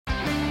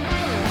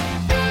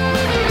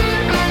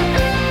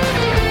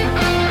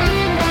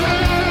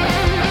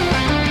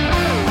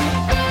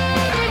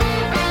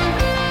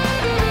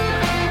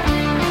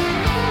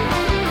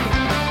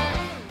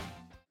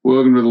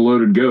Welcome to the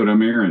Loaded Goat.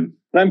 I'm Aaron.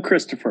 And I'm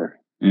Christopher.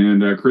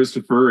 And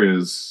Christopher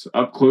is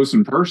up close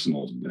and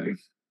personal today.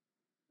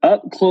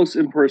 Up close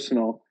and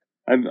personal.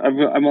 I'm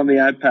on the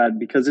iPad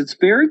because it's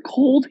very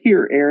cold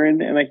here,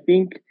 Aaron, and I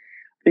think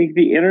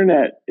the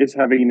internet is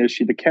having an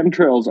issue. The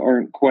chemtrails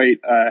aren't quite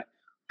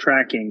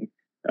tracking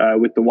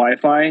with the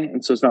Wi-Fi,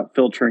 and so it's not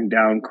filtering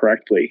down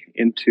correctly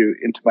into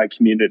my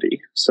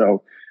community.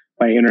 So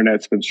my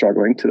internet's been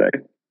struggling today.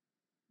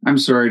 I'm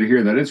sorry to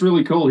hear that. It's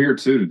really cold here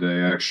too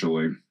today,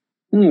 actually.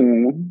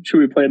 Should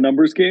we play a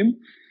numbers game?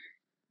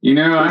 You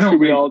know, I don't.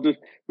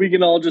 We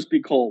can all just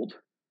be cold.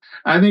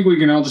 I think we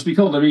can all just be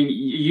cold. I mean,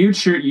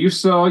 you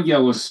saw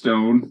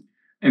Yellowstone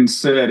and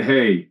said,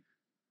 "Hey,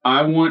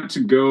 I want to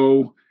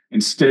go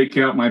and stake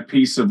out my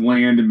piece of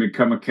land and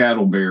become a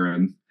cattle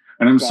baron."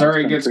 And I'm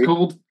sorry it gets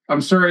cold.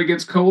 I'm sorry it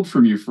gets cold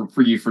from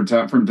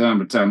time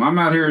to time. I'm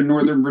out here in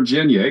Northern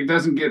Virginia. It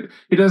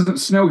doesn't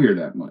snow here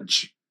that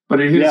much, but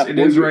it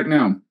is right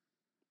now.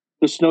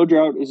 The snow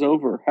drought is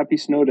over. Happy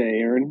snow day,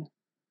 Aaron.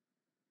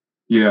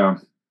 Yeah.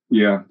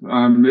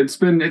 It's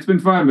been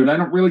fun, but I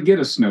don't really get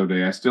a snow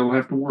day. I still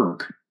have to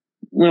work.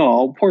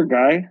 No, poor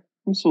guy.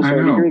 I'm so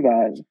sorry to hear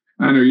that.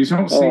 I know you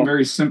don't seem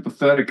very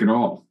sympathetic at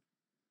all.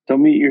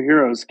 Don't meet your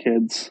heroes,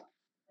 kids.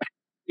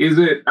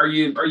 Are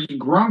you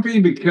grumpy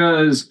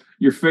because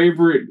your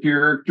favorite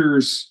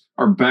characters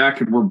are back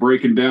and we're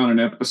breaking down an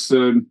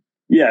episode?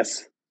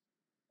 Yes,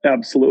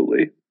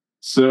 absolutely.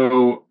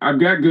 So I've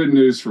got good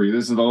news for you.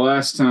 This is the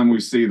last time we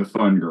see the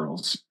Fun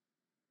Girls.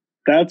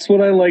 That's what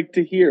I like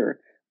to hear.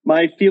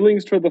 My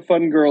feelings for the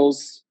Fun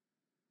Girls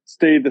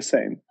stay the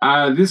same.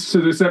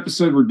 This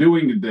episode we're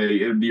doing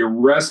today, the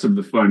arrest of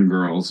the Fun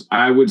Girls,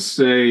 I would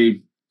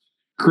say,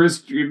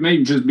 Chris, it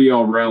may just be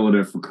all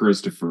relative for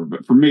Christopher,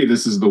 but for me,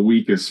 this is the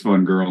weakest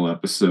Fun Girl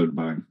episode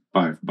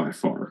by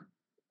far.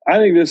 I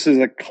think this is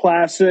a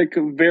classic,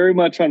 very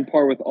much on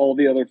par with all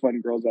the other Fun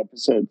Girls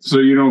episodes. So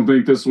you don't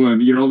think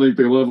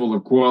the level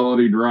of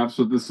quality drops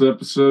with this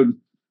episode?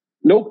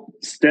 Nope.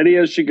 Steady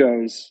as she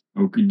goes.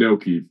 Okie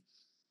dokie.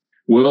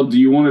 Well, do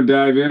you want to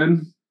dive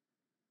in?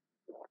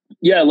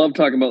 Yeah, I love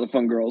talking about the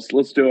Fun Girls.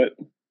 Let's do it.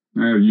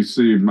 You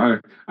see,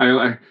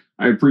 I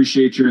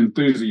appreciate your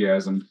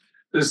enthusiasm.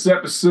 This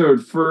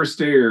episode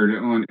first aired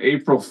on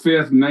April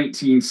 5th,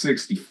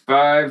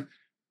 1965.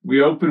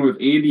 We open with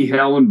Andy,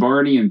 Helen,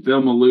 Barney, and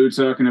Thelma Lou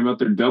talking about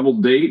their double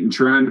date and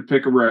trying to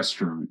pick a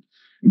restaurant.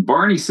 And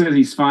Barney says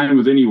he's fine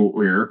with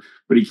anywhere,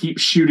 but he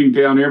keeps shooting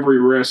down every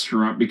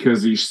restaurant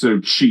because he's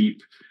so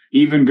cheap,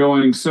 even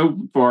going so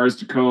far as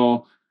to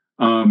call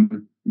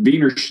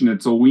Wiener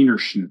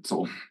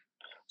Schnitzel.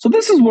 So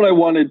this is what I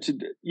wanted to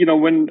do.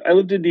 When I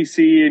lived in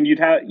DC and you'd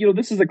have,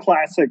 this is a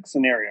classic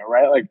scenario,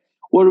 right? Like,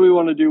 what do we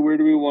want to do? Where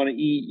do we want to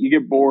eat? You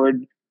get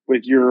bored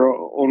with your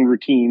own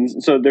routines.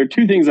 So there are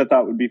two things I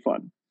thought would be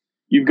fun.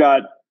 You've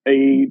got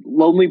a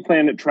Lonely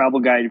Planet travel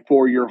guide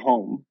for your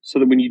home, so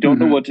that when you don't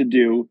know what to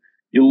do,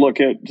 you look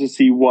to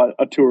see what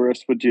a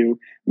tourist would do,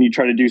 and you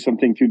try to do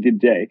something through the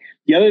day.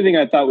 The other thing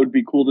I thought would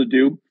be cool to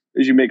do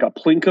is you make a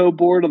Plinko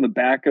board on the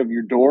back of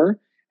your door,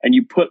 and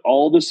you put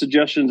all the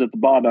suggestions at the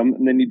bottom,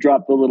 and then you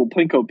drop the little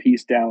Plinko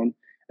piece down,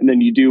 and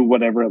then you do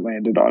whatever it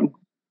landed on.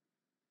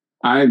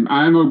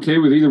 I'm okay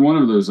with either one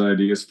of those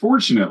ideas.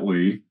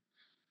 Fortunately,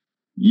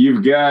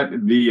 you've got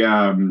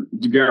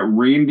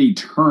Randy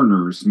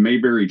Turner's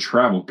Mayberry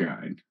Travel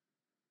Guide,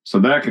 so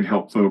that could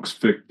help folks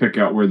pick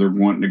out where they're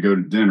wanting to go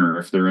to dinner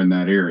if they're in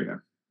that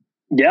area.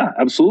 Yeah,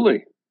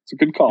 absolutely. It's a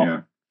good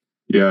call.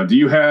 Yeah. Do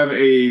you have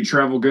a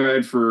travel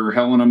guide for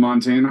Helena,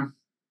 Montana?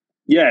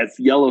 Yeah, it's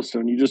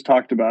Yellowstone. You just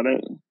talked about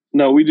it.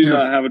 No, we do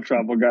not have a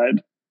travel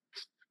guide.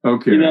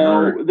 Okay.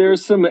 Right.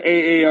 There's some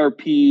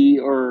AARP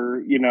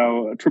or,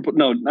 not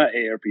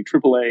AARP,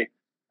 AAA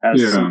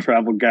has some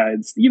travel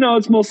guides.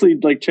 It's mostly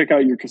like check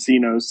out your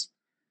casinos.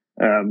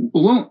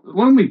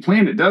 Lonely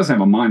Planet does have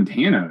a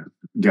Montana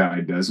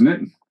guide, doesn't it?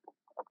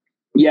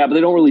 Yeah, but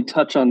they don't really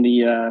touch on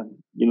the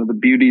the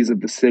beauties of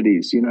the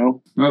cities,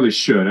 Well, they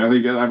should. I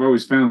think I've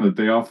always found that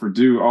they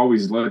do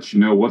always let you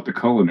know what the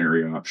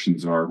culinary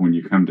options are when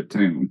you come to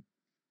town.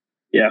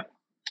 Yeah.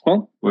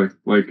 Well,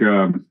 like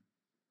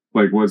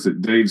was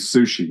it Dave's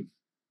Sushi?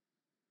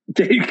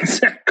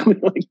 Exactly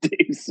like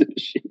Dave's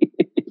Sushi.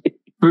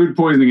 Food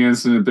poisoning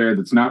incident there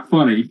that's not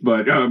funny,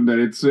 but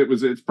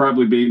it's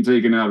probably being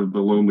taken out of the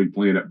Lonely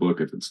Planet book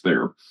if it's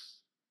there.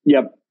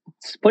 Yep.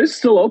 This place is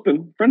still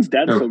open. Friend's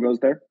dad still goes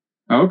there.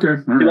 Okay.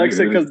 He likes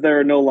it because there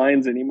are no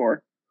lines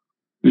anymore.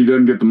 He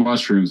doesn't get the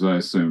mushrooms, I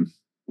assume.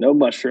 No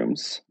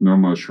mushrooms. No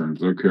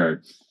mushrooms. Okay.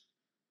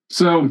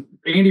 So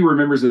Andy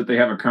remembers that they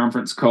have a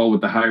conference call with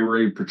the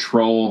Highway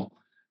Patrol,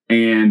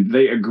 and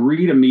they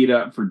agree to meet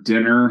up for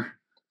dinner.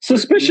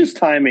 Suspicious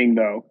timing,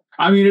 though.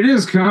 I mean, it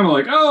is kind of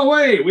like, oh,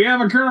 wait, we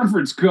have a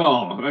conference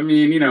call. I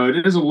mean,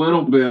 it is a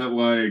little bit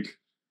like,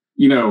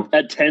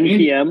 At 10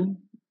 p.m.?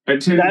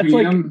 At 10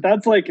 p.m.?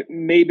 That's like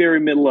Mayberry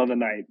middle of the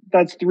night.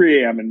 That's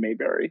 3 a.m. in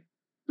Mayberry.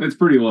 It's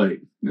pretty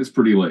late.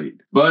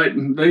 But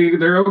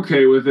they're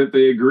okay with it.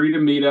 They agree to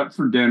meet up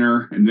for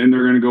dinner, and then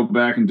they're going to go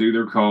back and do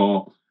their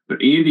call.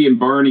 But Andy and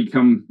Barney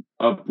come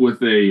up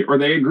with or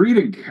they agree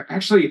to,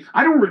 actually,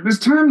 I don't, this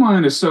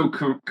timeline is so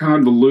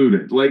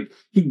convoluted. Like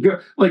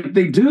like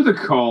they do the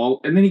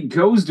call and then he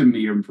goes to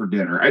meet him for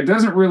dinner. It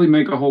doesn't really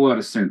make a whole lot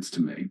of sense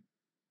to me.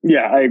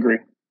 Yeah, I agree.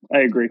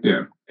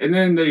 Yeah. And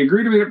then they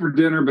agree to meet up for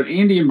dinner, but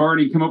Andy and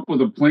Barney come up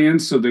with a plan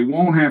so they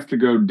won't have to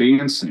go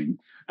dancing.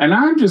 And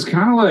I'm just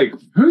kind of like,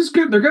 who's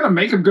good? They're going to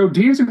make them go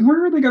dancing.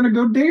 Where are they going to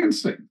go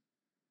dancing?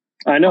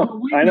 I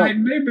know. Night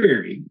in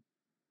Mayberry.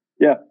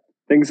 Yeah.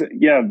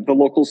 The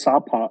local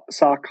sock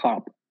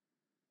hop.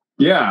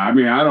 Yeah, I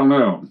mean, I don't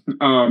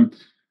know.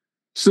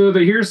 So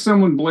they hear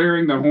someone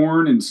blaring the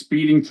horn and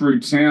speeding through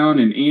town,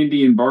 and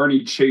Andy and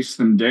Barney chase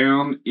them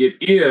down. It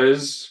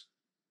is,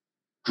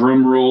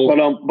 drum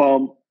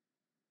roll,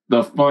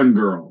 the Fun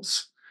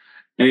Girls.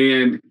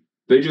 And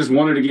they just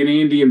wanted to get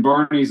Andy and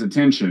Barney's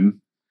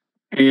attention.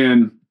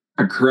 And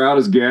a crowd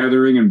is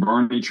gathering, and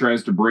Barney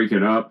tries to break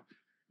it up.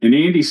 And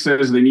Andy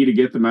says they need to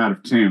get them out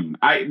of town.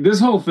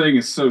 This whole thing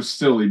is so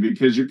silly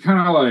because you're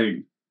kind of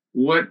like,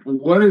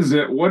 what is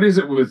it? What is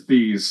it with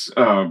these?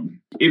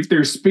 If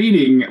they're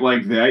speeding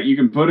like that, you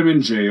can put them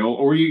in jail,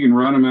 or you can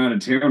run them out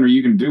of town, or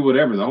you can do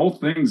whatever. The whole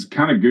thing's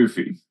kind of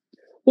goofy.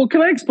 Well,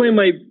 can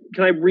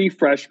I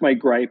refresh my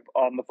gripe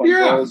on the Fun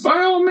Girls? Yeah, by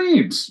all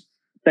means.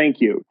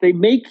 Thank you. They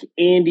make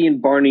Andy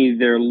and Barney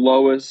their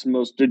lowest,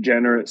 most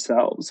degenerate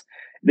selves.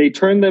 They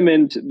turn them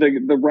into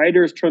the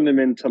writers turn them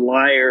into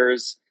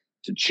liars,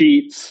 to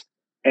cheats,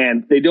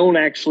 and they don't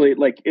actually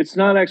it's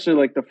not actually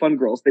like the Fun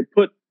Girls.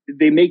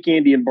 They make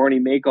Andy and Barney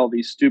make all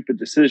these stupid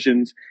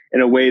decisions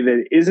in a way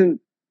that isn't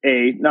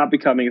not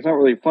becoming. It's not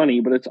really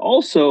funny, but it's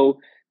also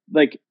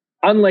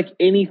unlike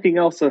anything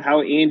else of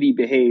how Andy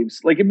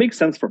behaves. It makes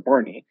sense for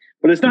Barney,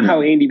 but it's not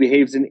how Andy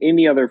behaves in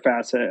any other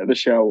facet of the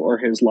show or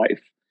his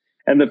life.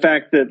 And the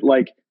fact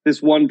that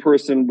this one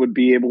person would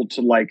be able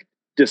to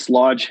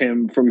dislodge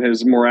him from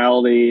his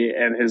morality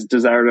and his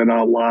desire to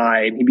not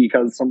lie, and he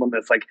becomes someone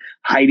that's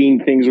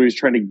hiding things where he's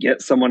trying to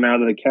get someone out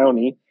of the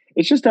county.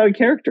 It's just out of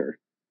character.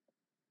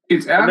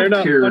 It's out of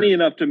character. They're not funny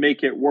enough to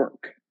make it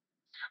work.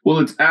 Well,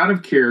 it's out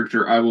of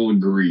character, I will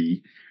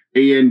agree.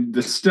 And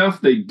the stuff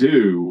they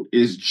do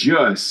is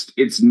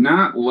it's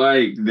not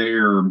like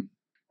they're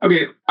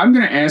okay. I'm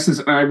going to ask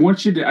this. I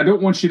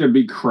don't want you to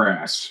be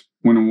crass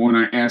when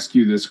I ask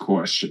you this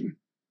question.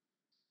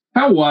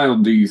 How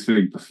wild do you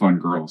think the Fun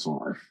Girls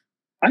are?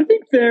 I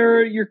think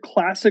they're your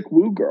classic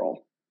woo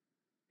girl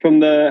from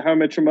the How I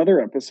Met Your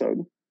Mother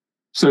episode.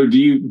 So do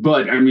you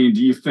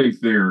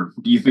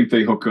think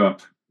they hook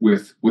up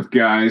with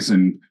guys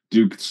and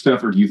do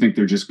stuff, or do you think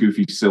they're just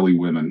goofy, silly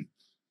women?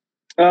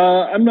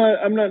 I'm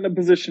not in a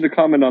position to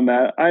comment on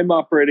that. I'm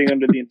operating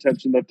under the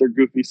intention that they're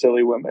goofy,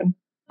 silly women.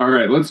 All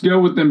right, let's go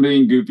with them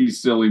being goofy,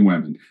 silly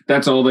women.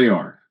 That's all they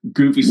are.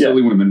 Goofy,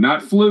 silly women,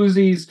 not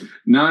floozies,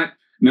 not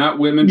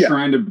women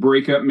trying to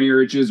break up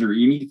marriages or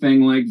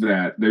anything like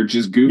that. They're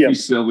just goofy,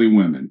 silly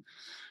women.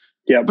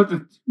 Yeah,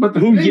 but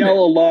who yell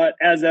a lot,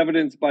 as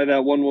evidenced by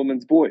that one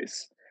woman's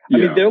voice. I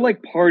mean, they're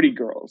like party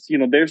girls.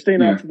 They're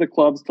staying out to the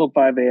clubs till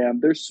 5 a.m.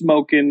 They're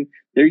smoking.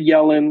 They're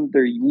yelling.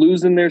 They're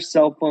losing their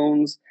cell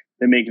phones.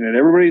 They're making it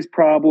everybody's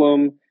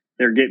problem.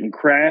 They're getting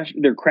crashed.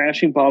 They're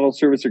crashing bottle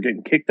service. They're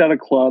getting kicked out of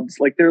clubs.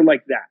 They're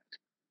like that.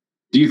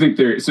 Do you think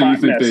they're? So you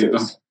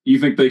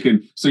think they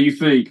can? So you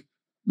think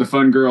the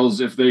Fun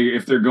Girls, if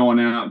they're going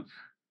out,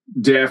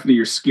 Daphne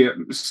or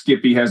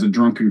Skippy has a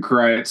drunken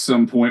cry at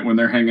some point when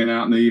they're hanging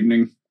out in the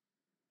evening?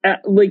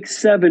 At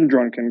 7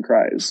 drunken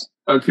cries.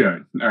 Okay.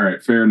 All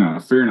right. Fair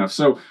enough.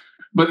 So,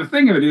 but the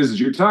thing of it is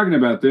you're talking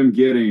about them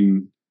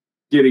getting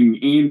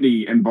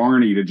Andy and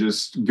Barney to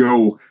just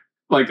go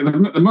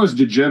the most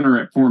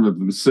degenerate form of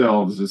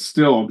themselves is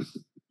still,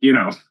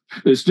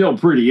 they're still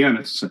pretty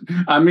innocent.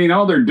 I mean,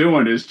 all they're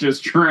doing is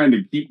just trying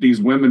to keep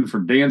these women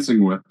from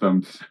dancing with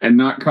them and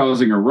not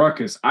causing a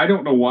ruckus. I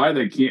don't know why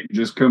they can't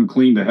just come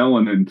clean to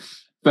Helen and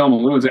Thelma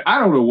Lou and say, I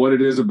don't know what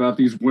it is about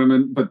these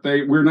women, but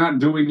we're not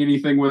doing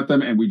anything with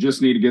them, and we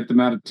just need to get them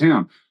out of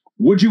town.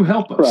 Would you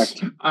help us?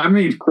 Correct. I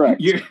mean,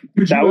 correct.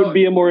 That would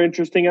be a more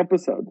interesting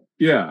episode.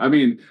 Yeah, I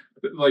mean,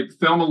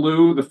 Thelma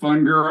Lou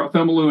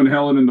and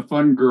Helen and the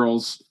Fun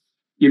Girls,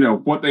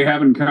 what they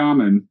have in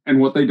common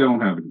and what they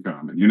don't have in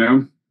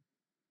common,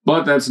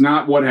 But that's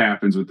not what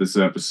happens with this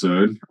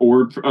episode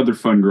or other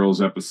Fun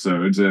Girls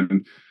episodes.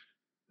 And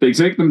they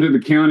take them to the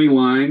county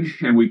line,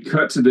 and we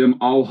cut to them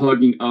all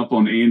hugging up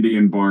on Andy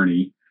and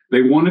Barney.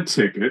 They want a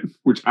ticket,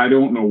 which I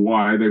don't know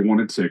why they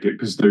want a ticket,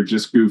 because they're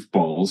just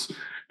goofballs.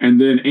 And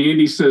then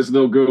Andy says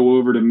they'll go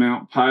over to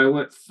Mount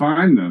Pilot,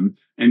 find them,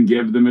 and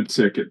give them a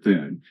ticket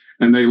then.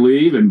 And they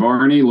leave, and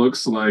Barney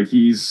looks like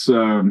he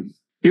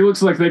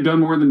looks like they've done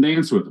more than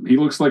dance with him. He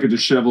looks like a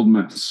disheveled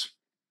mess.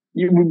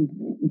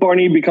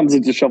 Barney becomes a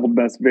disheveled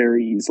mess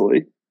very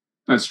easily.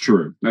 That's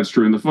true.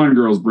 And the Fun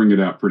Girls bring it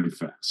out pretty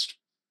fast.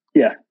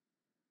 Yeah.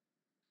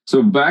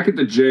 So back at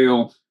the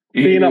jail,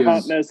 being a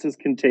hot mess is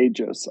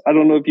contagious. I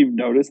don't know if you've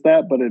noticed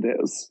that, but it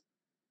is.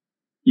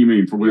 You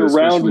mean for you're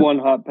around one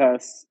hot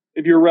mess?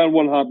 If you're around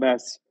one hot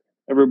mess,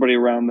 everybody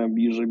around them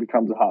usually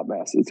becomes a hot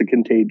mess. It's a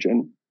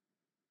contagion.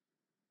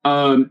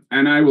 And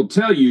I will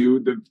tell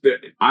you that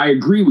I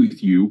agree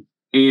with you,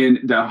 and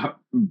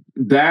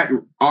that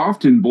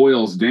often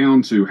boils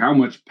down to how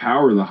much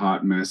power the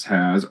hot mess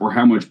has, or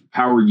how much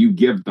power you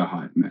give the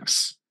hot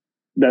mess.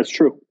 That's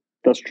true.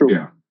 That's true.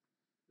 Yeah.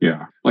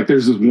 Yeah. Like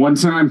there's this one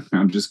time,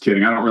 I'm just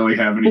kidding. I don't really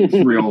have any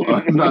real,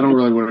 I don't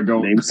really want to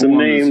go. Name some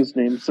names.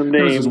 Name some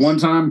names. There was this one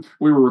time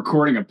we were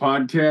recording a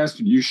podcast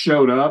and you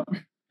showed up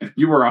and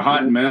you were a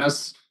hot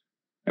mess.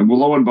 And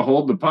lo and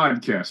behold, the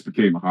podcast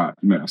became a hot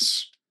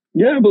mess.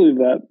 Yeah, I believe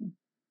that.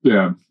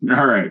 Yeah.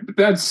 All right.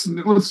 But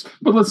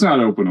let's not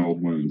open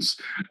old wounds.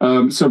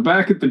 So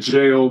back at the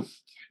jail,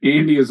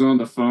 Andy is on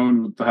the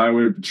phone with the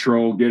highway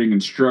patrol getting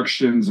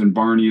instructions and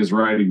Barney is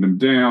writing them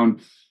down.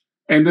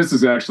 And this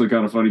is actually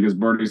kind of funny because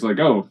Barney's like,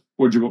 "Oh,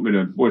 what'd you want me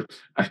to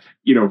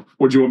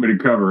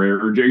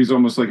cover?" Or he's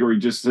almost like, where he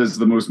just says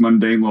the most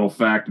mundane little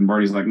fact, and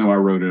Barney's like, "No, I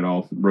wrote it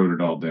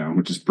all down,"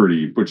 which is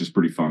pretty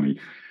funny.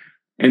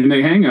 And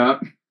they hang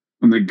up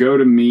and they go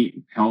to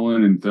meet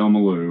Helen and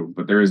Thelma Lou,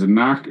 but there is a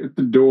knock at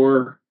the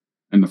door,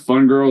 and the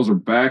Fun Girls are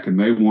back and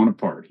they want to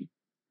party.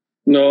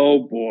 No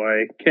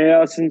boy,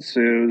 chaos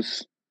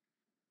ensues.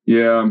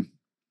 Yeah,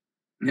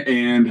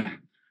 and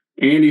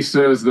Andy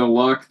says they'll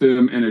lock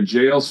them in a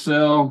jail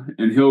cell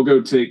and he'll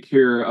go take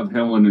care of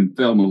Helen and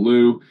Thelma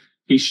Lou.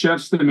 He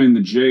shuts them in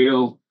the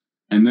jail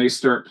and they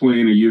start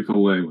playing a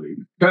ukulele.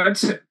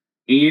 That's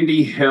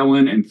Andy,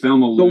 Helen, and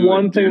Thelma Lou. The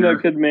one thing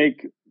that could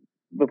make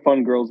the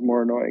Fun Girls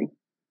more annoying.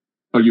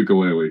 A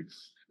ukulele.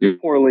 Yeah.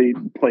 Poorly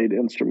played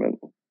instrument.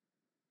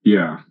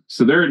 Yeah.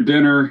 So they're at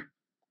dinner.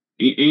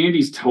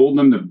 Andy's told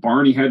them that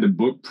Barney had to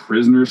book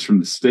prisoners from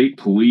the state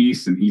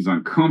police and he's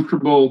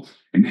uncomfortable,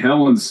 and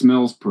Helen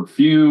smells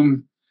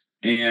perfume,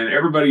 and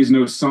everybody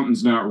knows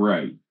something's not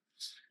right.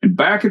 And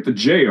back at the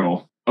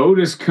jail,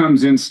 Otis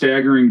comes in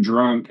staggering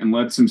drunk and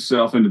lets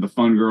himself into the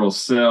Fun Girls'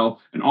 cell,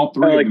 and all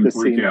three of them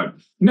freak out.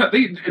 No,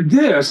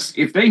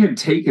 if they had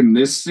taken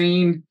this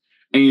scene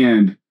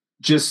and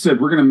just said,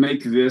 we're going to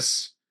make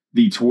this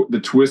the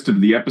twist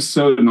of the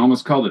episode and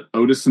almost called it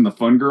Otis and the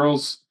Fun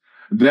Girls,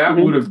 that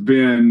would have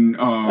been.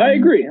 I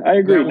agree.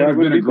 That would have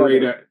been a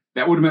great.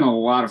 That would have been a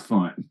lot of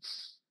fun.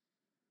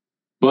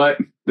 But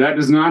that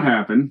does not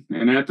happen.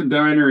 And at the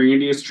diner,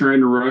 Andy is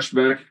trying to rush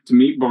back to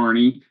meet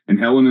Barney, and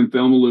Helen and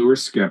Thelma Lou are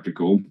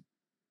skeptical.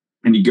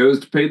 And he goes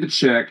to pay the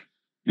check,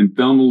 and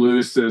Thelma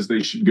Lou says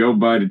they should go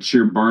by to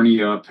cheer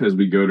Barney up as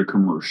we go to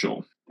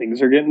commercial.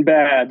 Things are getting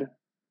bad.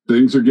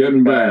 Things are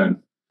getting bad.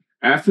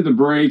 After the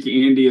break,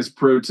 Andy is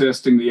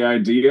protesting the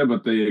idea,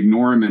 but they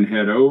ignore him and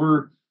head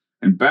over.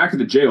 And back at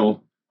the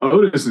jail,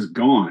 Otis is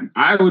gone.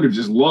 I would have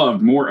just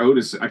loved more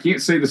Otis. I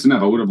can't say this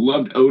enough. I would have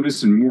loved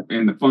Otis and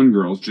the Fun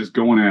Girls just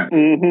going at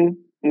it.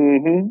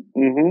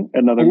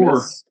 Another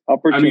missed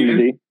opportunity. I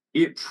mean,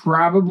 it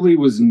probably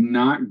was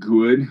not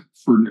good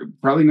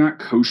probably not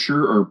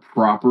kosher or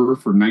proper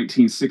for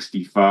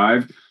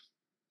 1965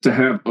 to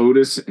have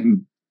Otis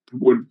and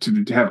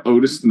to have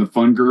Otis and the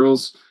Fun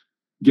Girls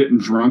getting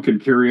drunk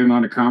and carrying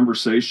on a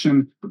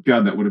conversation. But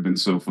God, that would have been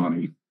so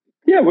funny.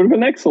 Yeah, it would have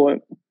been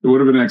excellent. It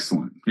would have been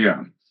excellent.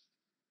 Yeah.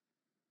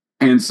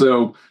 And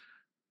so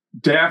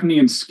Daphne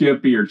and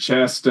Skippy are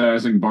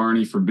chastising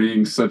Barney for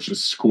being such a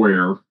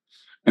square,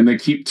 and they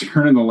keep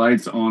turning the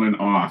lights on and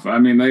off. I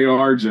mean, they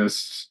are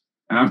just,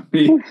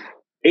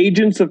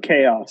 agents of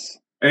chaos.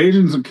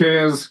 Agents of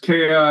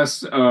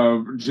chaos,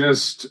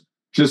 just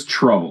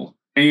trouble.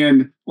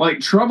 And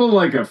trouble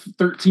like a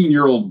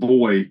 13-year-old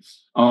boy,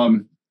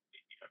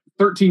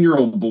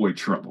 13-year-old boy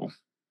trouble.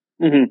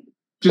 Mm-hmm.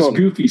 Just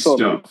goofy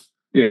stuff.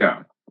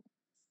 Yeah.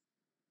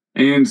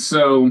 And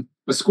so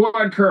the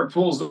squad car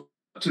pulls up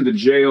to the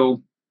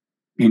jail,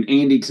 and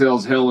Andy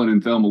tells Helen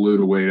and Thelma Lou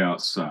to wait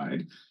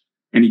outside.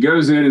 And he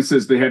goes in and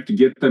says they have to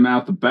get them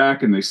out the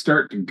back, and they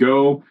start to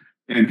go,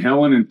 and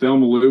Helen and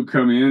Thelma Lou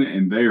come in,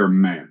 and they are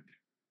mad,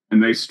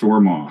 and they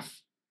storm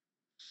off.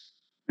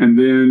 And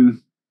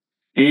then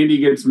Andy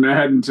gets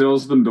mad and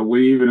tells them to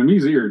leave, and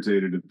he's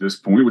irritated at this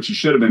point, which he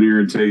should have been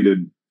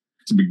irritated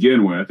to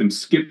begin with. And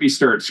Skippy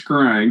starts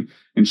crying,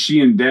 and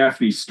she and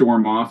Daphne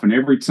storm off, and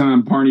every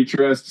time Barney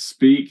tries to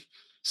speak,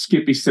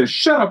 Skippy says,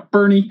 "Shut up,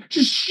 Bernie,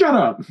 just shut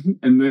up."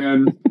 And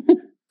then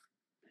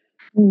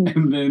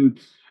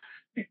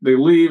they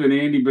leave, and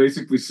Andy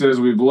basically says,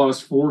 "We've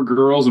lost 4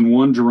 girls and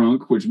 1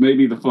 drunk," which may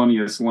be the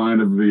funniest line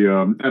of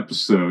the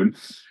episode.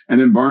 And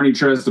then Barney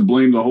tries to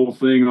blame the whole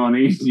thing on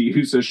Andy,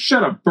 who says,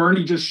 "Shut up,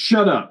 Bernie, just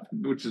shut up,"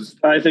 which is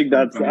I think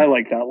I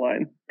like that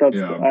line.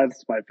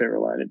 That's my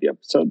favorite line of the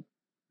episode.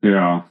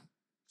 Yeah.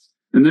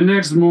 And the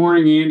next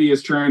morning, Andy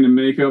is trying to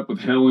make up with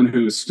Helen,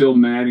 who is still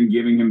mad and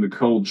giving him the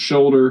cold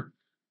shoulder.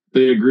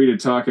 They agree to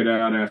talk it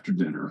out after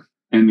dinner.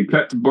 And they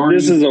cut to Barney.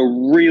 This is a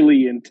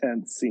really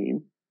intense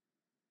scene.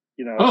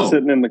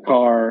 Sitting in the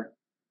car,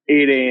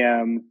 8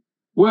 a.m.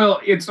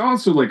 Well, it's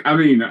also I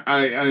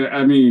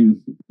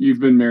mean, you've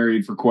been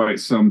married for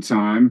quite some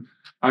time.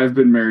 I've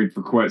been married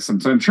for quite some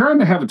time. Trying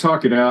to have a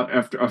talk it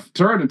out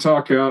trying to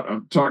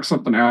talk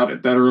something out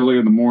at that early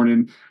in the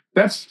morning.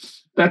 That's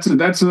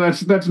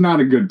not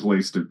a good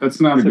place to. That's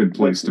not a good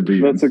place to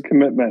be. That's a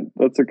commitment.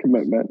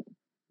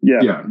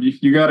 Yeah,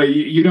 you gotta,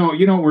 you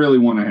don't really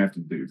want to have to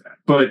do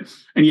that,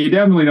 and you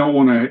definitely don't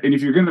want to. And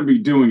if you're going to be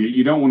doing it,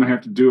 you don't want to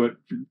have to do it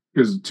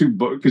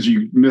because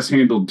you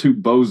mishandled two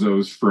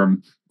bozos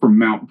from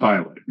Mount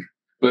Pilot.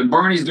 But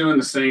Barney's doing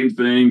the same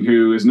thing,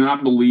 who is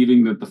not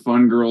believing that the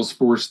Fun Girls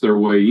forced their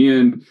way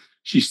in.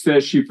 She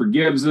says she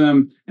forgives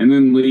them and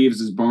then leaves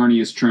as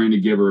Barney is trying to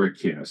give her a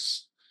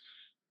kiss.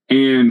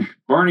 And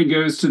Barney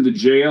goes to the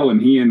jail,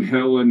 and he and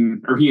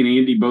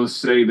Andy both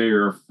say they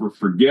are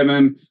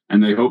forgiven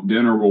and they hope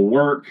dinner will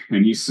work.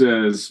 And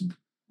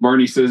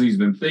Barney says he's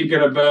been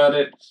thinking about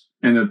it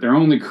and that their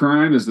only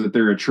crime is that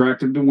they're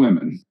attracted to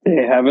women.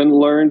 They haven't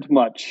learned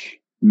much.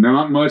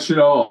 Not much at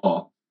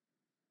all.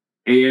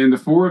 And the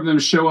four of them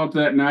show up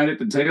that night at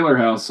the Taylor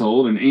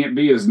household, and Aunt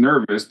Bea is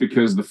nervous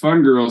because the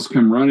Fun Girls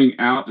come running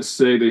out to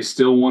say they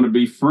still want to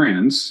be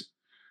friends,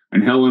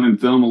 and Helen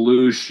and Thelma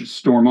Lou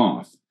storm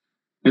off.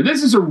 And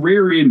this is a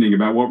rare ending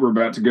about what we're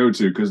about to go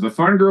to, because the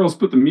Fun Girls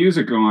put the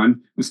music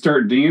on and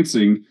start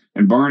dancing,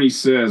 and Barney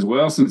says,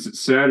 well, since it's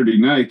Saturday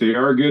night, they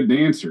are good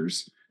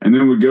dancers. And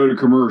then we go to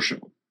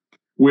commercial,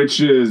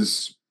 which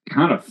is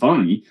kind of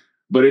funny,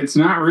 but it's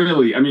not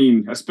really. I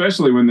mean,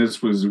 especially when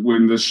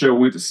the show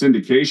went to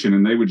syndication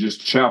and they would just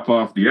chop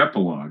off the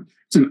epilogue.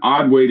 It's an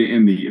odd way to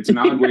end things.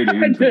 I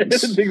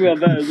didn't think about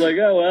that. It's like,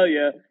 oh, well,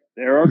 yeah,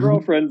 they're our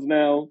girlfriends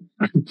now.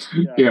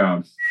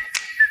 Yeah.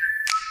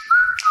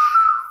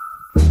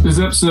 This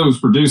episode was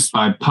produced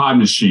by Pod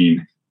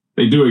Machine.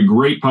 They do a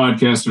great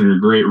podcast at a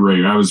great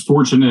rate. I was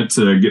fortunate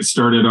to get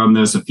started on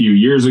this a few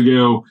years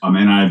ago,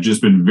 and I've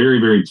just been very,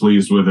 very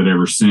pleased with it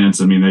ever since.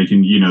 I mean, they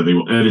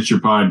will edit your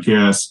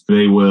podcast.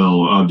 They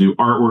will do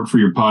artwork for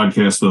your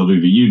podcast. They'll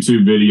do the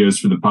YouTube videos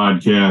for the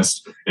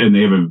podcast, and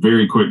they have a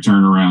very quick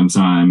turnaround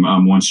time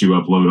once you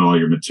upload all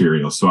your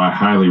material. So I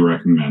highly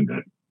recommend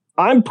it.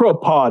 I'm pro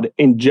pod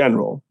in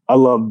general. I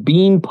love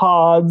bean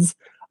pods.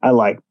 I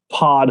like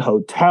pod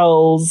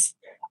hotels.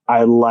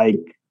 I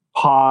like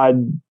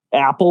pod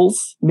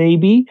apples,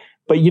 maybe.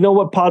 But you know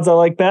what pods I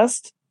like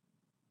best?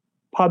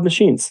 Pod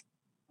machines.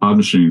 Pod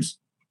machines.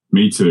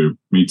 Me too.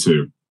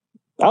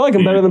 I like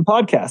them better than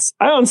podcasts.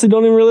 I honestly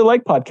don't even really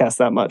like podcasts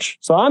that much.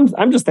 So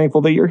I'm just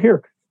thankful that you're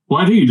here.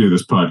 Why do you do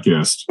this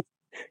podcast?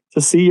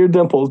 To see your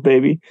dimples,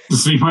 baby. To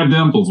see my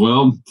dimples.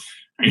 Well,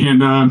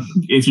 and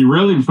if you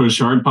really push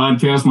hard,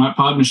 my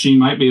Pod Machine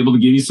might be able to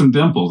give you some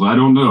dimples. I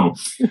don't know.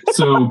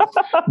 So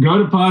go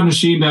to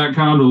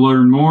podmachine.com to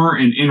learn more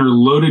and enter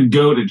Loaded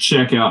Goat at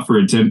checkout for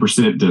a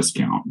 10%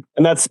 discount.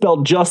 And that's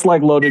spelled just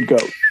like Loaded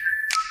Goat.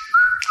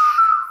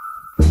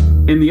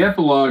 In the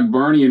epilogue,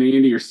 Barney and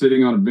Andy are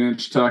sitting on a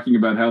bench talking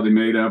about how they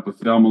made up with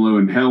Thelma Lou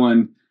and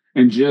Helen.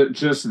 And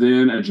just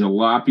then, a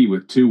jalopy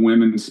with two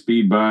women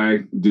speed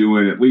by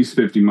doing at least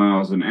 50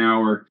 miles an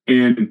hour.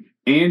 And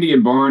Andy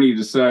and Barney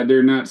decide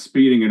they're not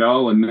speeding at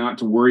all and not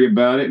to worry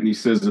about it. And he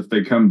says if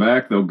they come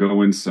back, they'll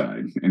go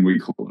inside. And we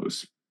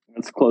close.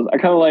 Let's close. I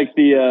kind of like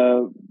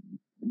the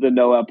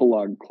no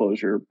epilogue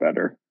closure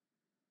better.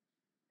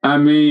 I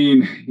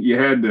mean,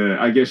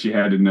 I guess you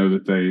had to know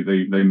that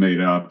they made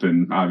up,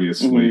 and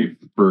obviously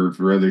for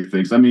other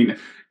things. I mean,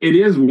 it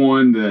is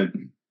one that,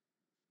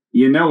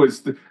 it's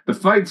the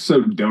fight's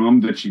so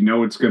dumb that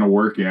it's going to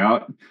work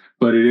out.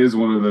 But it is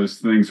one of those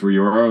things where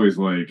you're always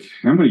like,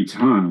 how many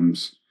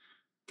times?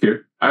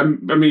 I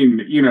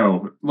mean,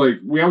 like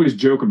we always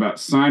joke about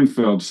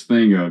Seinfeld's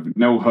thing of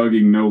no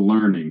hugging, no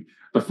learning.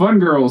 The Fun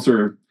Girls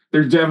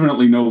there's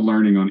definitely no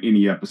learning on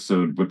any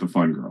episode with the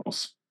Fun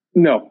Girls.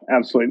 No,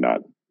 absolutely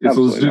not.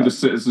 So let's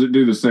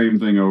do the same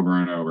thing over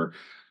and over.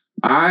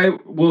 I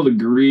will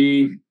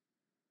agree.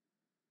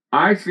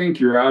 I think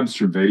your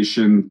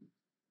observation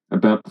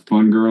about the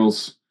Fun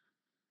Girls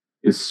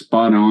is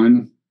spot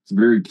on. It's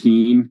very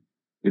keen.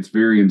 It's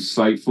very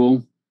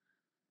insightful.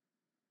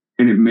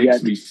 And it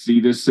makes me see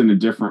this in a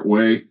different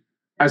way.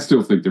 I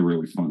still think they're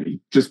really funny.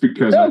 Just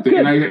because I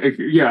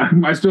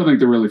still think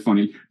they're really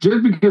funny.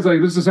 Just because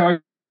this is how I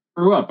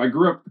grew up.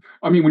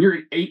 I mean, when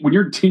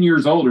you're 10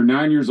 years old or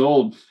 9 years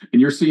old and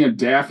you're seeing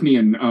Daphne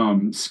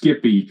and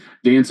Skippy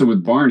dancing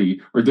with Barney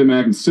or them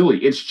acting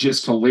silly, it's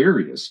just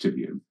hilarious to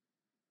you.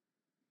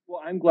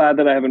 Well, I'm glad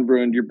that I haven't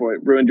ruined your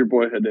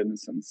boyhood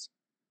innocence.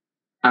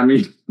 I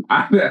mean,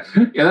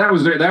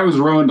 that was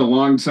ruined a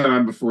long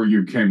time before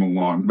you came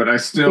along, but I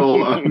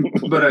still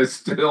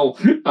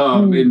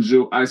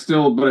enjoy. I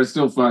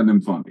still find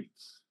them funny.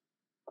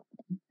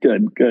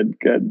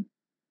 Good.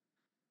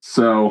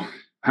 So,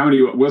 how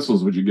many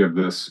whistles would you give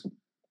this?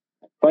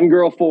 Fun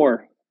Girl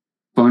 4.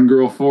 Fun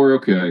Girl 4.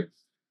 Okay,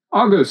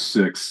 I'll go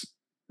 6.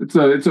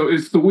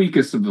 It's the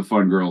weakest of the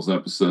Fun Girls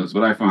episodes,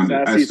 but I find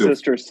Sassy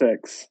Sister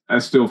 6. I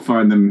still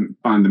find them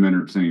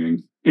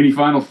entertaining. Any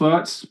final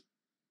thoughts?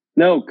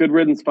 No, good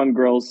riddance, Fun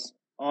Girls.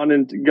 On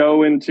and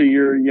go into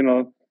your,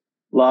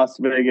 Las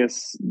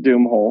Vegas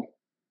doom hole.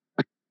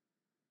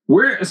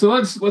 So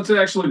let's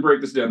actually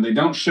break this down. They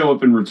don't show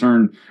up in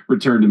Return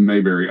to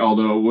Mayberry,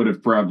 although it would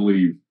have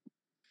probably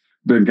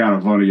been kind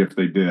of funny if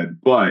they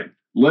did. But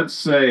let's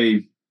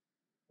say,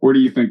 where do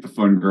you think the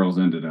Fun Girls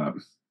ended up?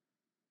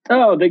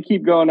 Oh, they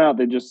keep going out.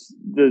 They're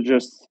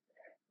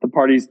the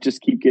parties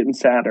just keep getting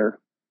sadder.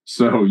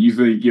 So you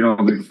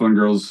don't think the Fun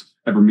Girls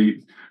ever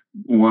meet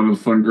one of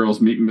the Fun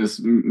Girls meet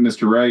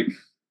Mr. Right?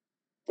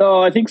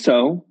 Oh, I think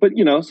so. But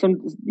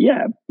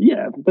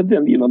but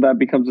then that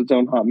becomes its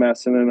own hot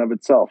mess in and of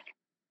itself.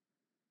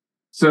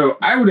 So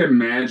I would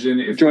imagine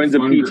if joins a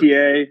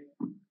PTA,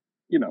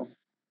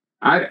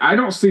 I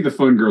don't see the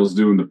Fun Girls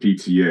doing the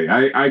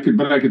PTA. I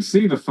could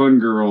see the Fun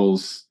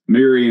Girls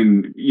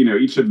marrying,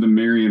 each of them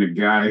marrying a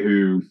guy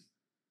who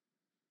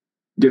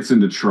gets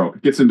into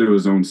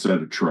his own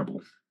set of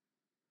trouble.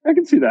 I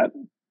can see that.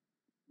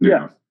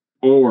 Yeah.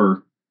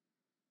 Or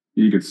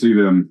you could see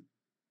them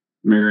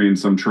marrying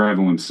some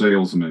traveling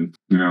salesman,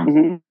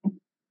 Mm-hmm.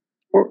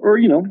 Or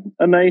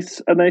a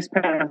nice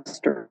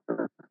pastor,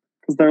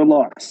 because they're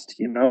lost,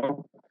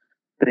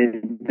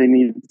 They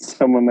need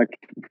someone that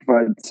can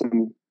provide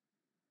some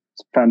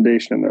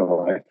foundation in their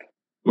life.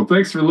 Well,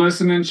 thanks for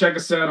listening. Check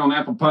us out on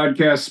Apple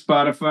Podcasts,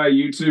 Spotify,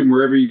 YouTube,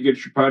 wherever you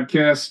get your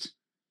podcast.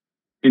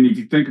 And if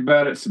you think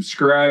about it,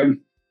 subscribe.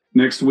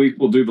 Next week,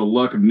 we'll do the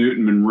luck of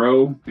Newton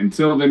Monroe.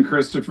 Until then,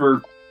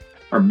 Christopher,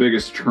 our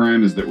biggest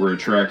trend is that we're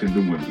attracted to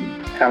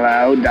women.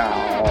 Hello,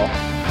 doll.